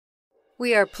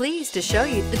We are pleased to show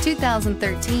you the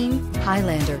 2013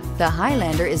 Highlander. The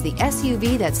Highlander is the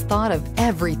SUV that's thought of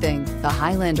everything. The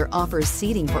Highlander offers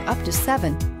seating for up to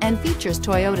 7 and features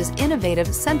Toyota's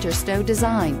innovative center stow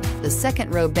design. The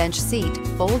second row bench seat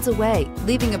folds away,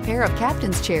 leaving a pair of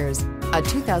captain's chairs. A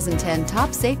 2010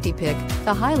 top safety pick,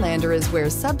 the Highlander is where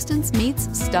substance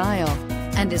meets style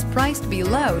and is priced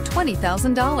below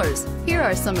 $20,000. Here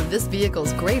are some of this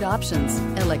vehicle's great options: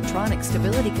 electronic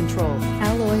stability control,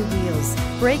 alloy wheels,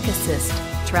 brake assist,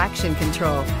 traction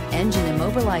control, engine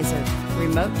immobilizer,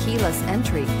 remote keyless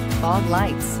entry, fog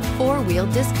lights, 4-wheel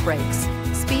disc brakes,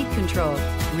 speed control,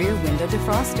 rear window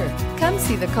defroster. Come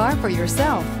see the car for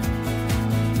yourself.